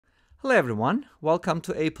Hello everyone, welcome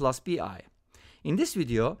to aplusbi. In this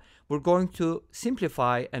video, we're going to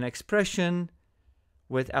simplify an expression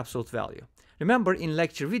with absolute value. Remember, in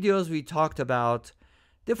lecture videos, we talked about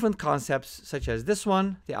different concepts such as this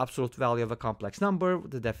one, the absolute value of a complex number,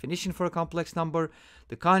 the definition for a complex number,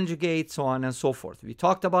 the conjugate, so on and so forth. We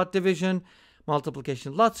talked about division,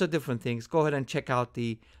 multiplication, lots of different things. Go ahead and check out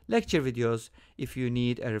the lecture videos if you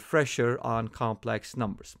need a refresher on complex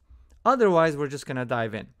numbers. Otherwise, we're just going to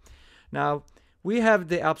dive in. Now, we have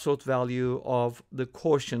the absolute value of the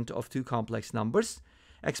quotient of two complex numbers,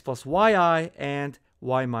 x plus yi and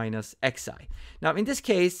y minus xi. Now, in this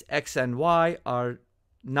case, x and y are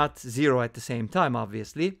not 0 at the same time,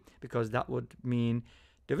 obviously, because that would mean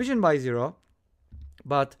division by 0.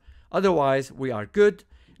 But otherwise, we are good,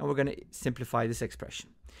 and we're going to simplify this expression.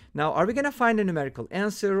 Now, are we going to find a numerical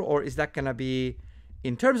answer, or is that going to be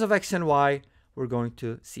in terms of x and y? We're going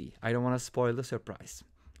to see. I don't want to spoil the surprise.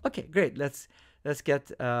 Okay, great. Let's get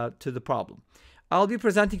to the problem. I'll be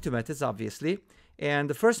presenting two methods, obviously. And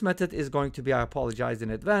the first method is going to be, I apologize in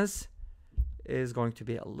advance, is going to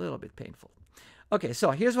be a little bit painful. Okay, so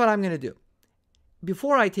here's what I'm going to do.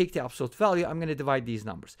 Before I take the absolute value, I'm going to divide these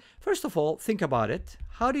numbers. First of all, think about it.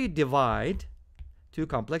 How do you divide two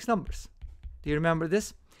complex numbers? Do you remember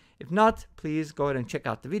this? If not, please go ahead and check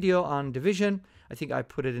out the video on division. I think I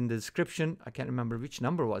put it in the description. I can't remember which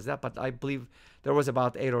number was that, but I believe there was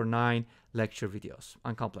about 8 or 9 lecture videos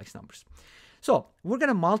on complex numbers. So we're going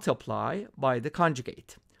to multiply by the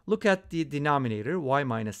conjugate. Look at the denominator, y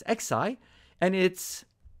minus xi, and its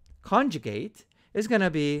conjugate is going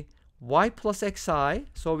to be y plus xi.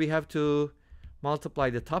 So we have to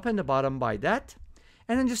multiply the top and the bottom by that,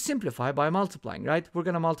 and then just simplify by multiplying, right? We're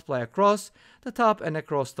going to multiply across the top and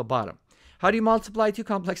across the bottom. How do you multiply two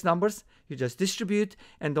complex numbers? You just distribute,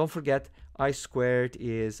 and don't forget, I squared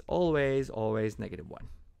is always -1.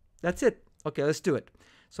 That's it. Okay, let's do it.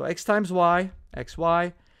 So x times y,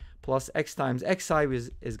 xy, plus x times xi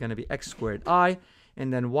is going to be x squared i,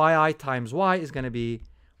 and then yi times y is going to be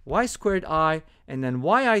y squared i, and then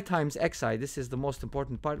yi times xi, this is the most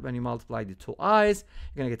important part when you multiply the two i's,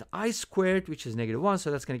 you're going to get I squared, which is -1, so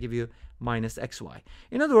that's going to give you minus xy.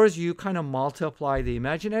 In other words, you kind of multiply the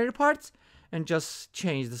imaginary parts and just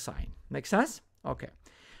change the sign. Make sense? Okay.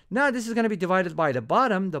 Now this is going to be divided by the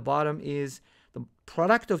bottom. The bottom is the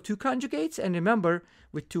product of two conjugates, and remember,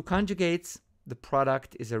 with two conjugates, the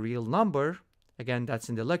product is a real number. Again, that's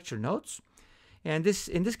in the lecture notes. And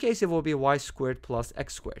in this case, it will be y squared plus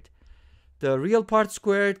x squared. The real part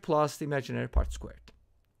squared plus the imaginary part squared,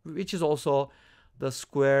 which is also the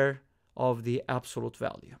square of the absolute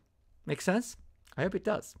value. Make sense? I hope it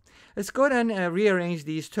does. Let's go ahead and rearrange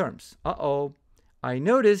these terms. Uh-oh. I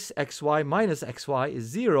notice xy minus xy is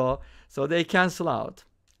 0, so they cancel out.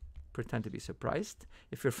 Pretend to be surprised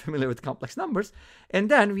if you're familiar with complex numbers. And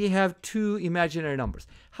then we have two imaginary numbers.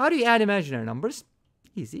 How do you add imaginary numbers?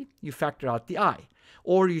 Easy. You factor out the I.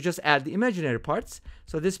 Or you just add the imaginary parts.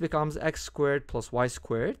 So this becomes x squared plus y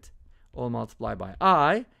squared, all multiplied by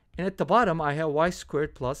I. And at the bottom, I have y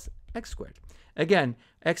squared plus x squared. Again,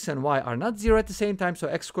 x and y are not 0 at the same time, so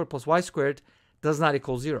x squared plus y squared does not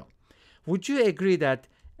equal 0. Would you agree that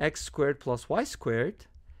x squared plus y squared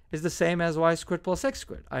is the same as y squared plus x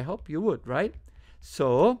squared? I hope you would, right?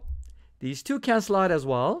 So these two cancel out as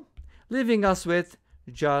well, leaving us with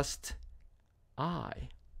just I.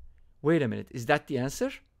 Wait a minute, is that the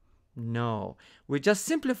answer? No. We just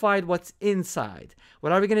simplified what's inside.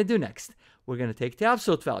 What are we going to do next? We're going to take the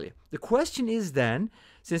absolute value. The question is then,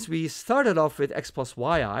 since we started off with x plus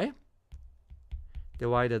yi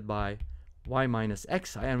divided by y minus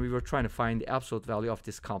xi, and we were trying to find the absolute value of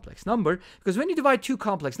this complex number, because when you divide two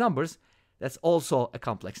complex numbers, that's also a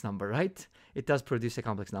complex number, right? It does produce a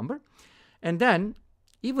complex number. And then,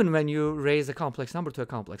 even when you raise a complex number to a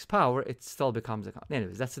complex power, it still becomes a complex.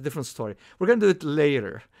 Anyways, that's a different story. We're going to do it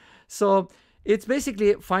later. So it's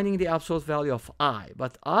basically finding the absolute value of I,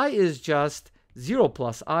 but I is just 0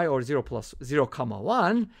 plus I, or 0 plus 0 comma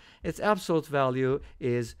 1. Its absolute value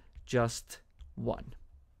is just 1.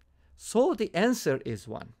 So the answer is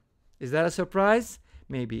 1. Is that a surprise?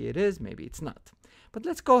 Maybe it is, maybe it's not. But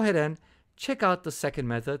let's go ahead and check out the second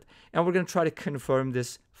method, and we're going to try to confirm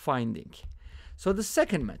this finding. So the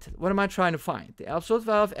second method, what am I trying to find? The absolute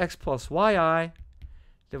value of x plus yi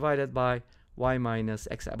divided by y minus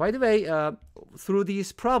xi. By the way, through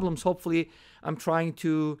these problems, hopefully, I'm trying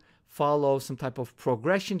to follow some type of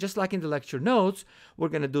progression. Just like in the lecture notes, we're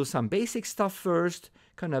going to do some basic stuff first,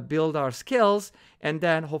 kind of build our skills, and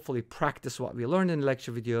then hopefully practice what we learned in the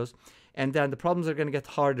lecture videos. And then the problems are going to get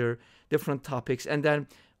harder, different topics, and then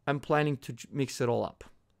I'm planning to mix it all up.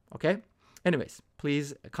 Okay? Anyways,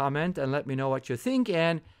 please comment and let me know what you think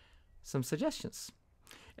and some suggestions.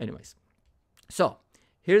 Anyways, so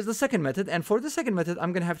here's the second method. And for the second method,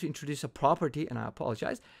 I'm going to have to introduce a property, and I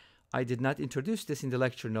apologize. I did not introduce this in the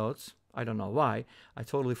lecture notes. I don't know why. I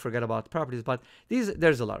totally forgot about properties, but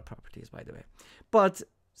there's a lot of properties, by the way. But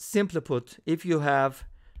simply put, if you have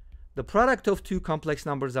the product of two complex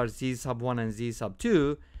numbers are z sub 1 and z sub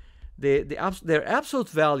 2, their absolute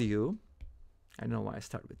value, I don't know why I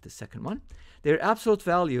start with the second one, their absolute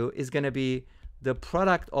value is going to be the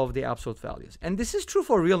product of the absolute values. And this is true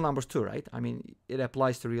for real numbers too, right? I mean, it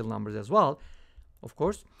applies to real numbers as well, of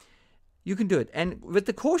course. You can do it. And with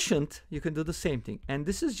the quotient, you can do the same thing. And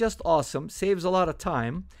this is just awesome. Saves a lot of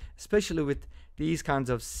time, especially with these kinds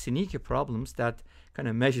of sneaky problems that kind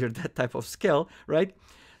of measure that type of scale, right?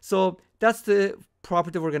 So that's the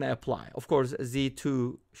property we're going to apply. Of course,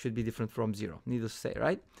 z2 should be different from 0, needless to say,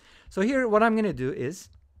 right? So here, what I'm going to do is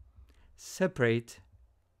separate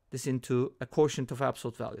this into a quotient of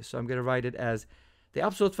absolute values. So I'm going to write it as the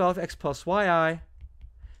absolute value of x plus yi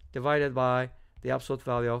divided by the absolute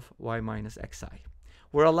value of y minus xi.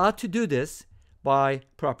 We're allowed to do this by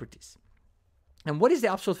properties. And what is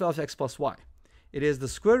the absolute value of x plus y? It is the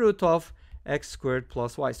square root of x squared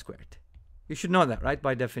plus y squared. You should know that, right,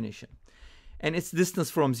 by definition. And it's distance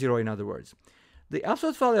from 0, in other words. The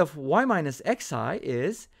absolute value of y minus xi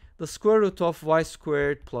is the square root of y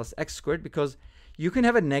squared plus x squared, because you can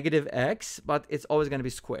have a negative x, but it's always going to be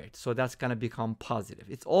squared. So that's going to become positive.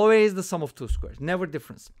 It's always the sum of two squares, never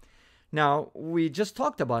difference. Now, we just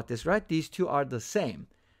talked about this, right? These two are the same.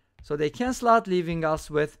 So they cancel out, leaving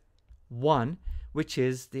us with 1, which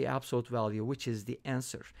is the absolute value, which is the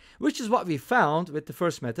answer, which is what we found with the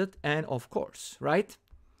first method, and of course, right?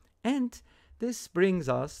 And this brings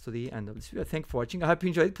us to the end of this video. Thank you for watching. I hope you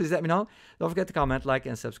enjoyed it. Please let me know. Don't forget to comment, like,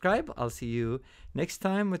 and subscribe. I'll see you next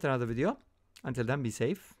time with another video. Until then, be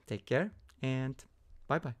safe, take care, and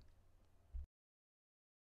bye-bye.